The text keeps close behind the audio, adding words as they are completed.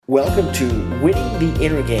Welcome to Winning the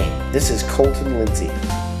Inner Game. This is Colton Lindsay.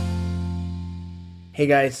 Hey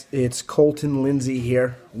guys, it's Colton Lindsay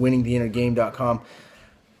here, winningtheinnergame.com.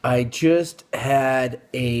 I just had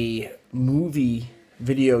a YouTube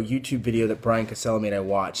video that Bryan Cassella made. I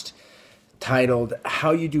watched, titled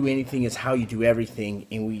 "How You Do Anything is How You Do Everything,"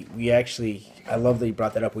 and we actually, I love that you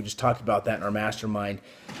brought that up. We just talked about that in our mastermind,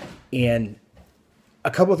 and a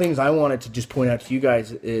couple of things I wanted to just point out to you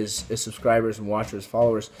guys as subscribers and watchers,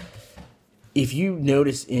 followers. If you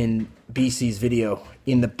notice in BC's video,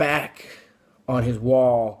 in the back on his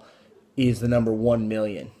wall is the number 1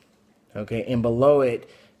 million. Okay, and below it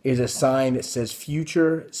is a sign that says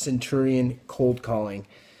Future Centurion Cold Calling.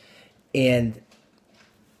 And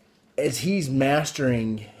as he's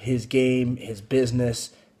mastering his game, his business,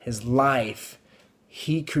 his life,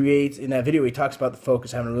 he creates, in that video he talks about the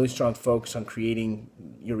focus, having a really strong focus on creating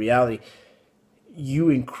your reality. You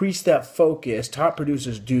increase that focus. Top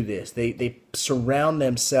producers do this. They surround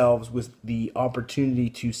themselves with the opportunity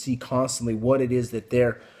to see constantly what it is that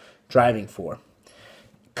they're driving for.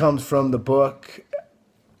 It comes from the book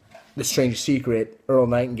The Strange Secret, Earl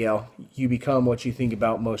Nightingale. You become what you think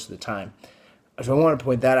about most of the time. So I want to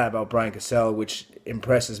point that out about Bryan Cassella, which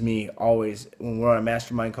impresses me always when we're on a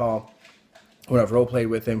mastermind call, when I've role played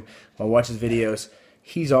with him, when I watch his videos.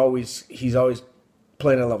 He's always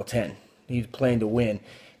playing at level 10. He's playing to win,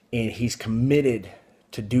 and he's committed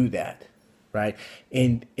to do that, right?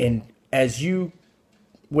 And as you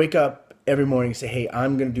wake up every morning and say, hey,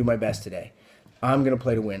 I'm going to do my best today. I'm going to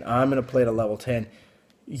play to win. I'm going to play to level 10.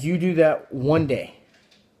 You do that one day,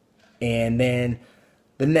 and then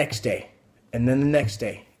the next day, and then the next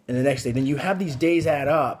day, and the next day. Then you have these days add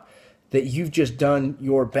up that you've just done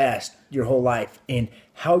your best your whole life. And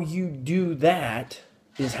how you do that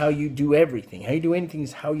is how you do everything. How you do anything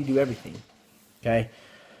is how you do everything. Okay?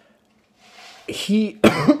 He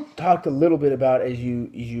talked a little bit about as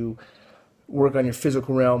you work on your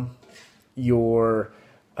physical realm, your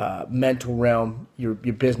mental realm, your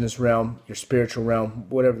business realm, your spiritual realm,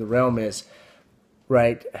 whatever the realm is,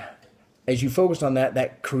 right? As you focus on that,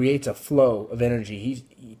 that creates a flow of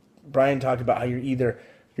energy. Bryan talked about how you're either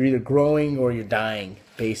growing or you're dying,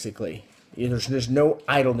 basically. There's no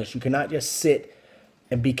idleness. You cannot just sit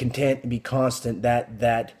and be content and be constant.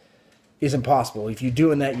 That is impossible. If you're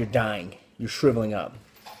doing that, you're dying. You're shriveling up.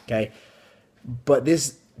 Okay? But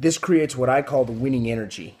this creates what I call the winning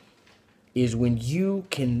energy, is when you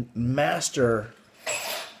can master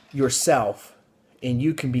yourself and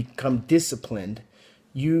you can become disciplined,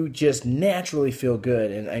 you just naturally feel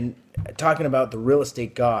good. And I'm talking about the real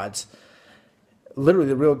estate gods. Literally,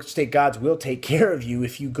 the real estate gods will take care of you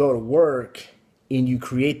if you go to work and you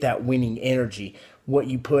create that winning energy. What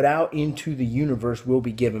you put out into the universe will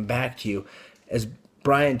be given back to you. As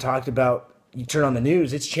Bryan talked about, you turn on the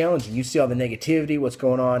news, it's challenging. You see all the negativity, what's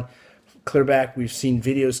going on. Clear back, we've seen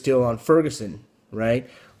videos still on Ferguson, right?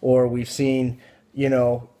 Or we've seen,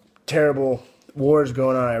 terrible wars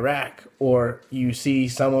going on in Iraq. Or you see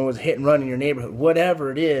someone was hit and run in your neighborhood.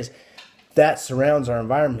 Whatever it is, that surrounds our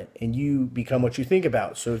environment, and you become what you think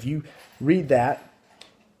about. So if you read that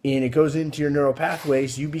and it goes into your neural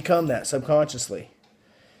pathways, you become that subconsciously.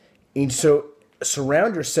 And so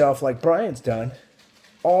surround yourself like Bryan's done.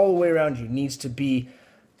 All the way around you needs to be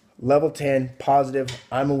level 10, positive.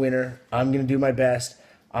 I'm a winner. I'm going to do my best.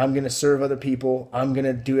 I'm going to serve other people. I'm going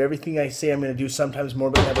to do everything I say I'm going to do, sometimes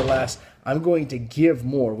more but never less. I'm going to give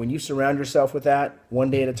more. When you surround yourself with that, one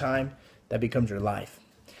day at a time, that becomes your life.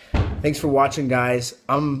 Thanks for watching, guys.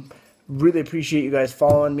 Really appreciate you guys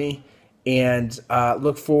following me, and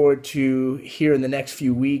look forward to here in the next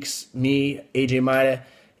few weeks, me, AJ Maida,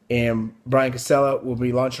 and Bryan Cassella will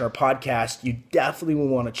be launching our podcast. You definitely will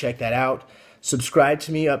want to check that out. Subscribe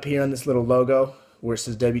to me up here on this little logo where it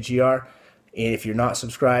says WGR. And if you're not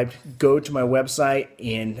subscribed, go to my website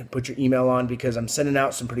and put your email on, because I'm sending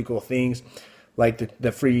out some pretty cool things like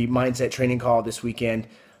the free mindset training call this weekend.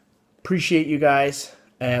 Appreciate you guys.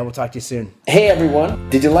 And we'll talk to you soon. Hey everyone,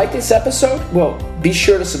 did you like this episode? Well, be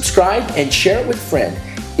sure to subscribe and share it with a friend.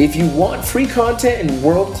 If you want free content and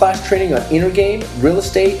world-class training on inner game, real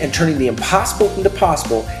estate, and turning the impossible into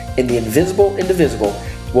possible and the invisible into visible,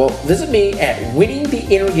 well, visit me at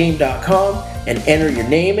winningtheinnergame.com and enter your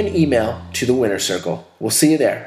name and email to the winner circle. We'll see you there.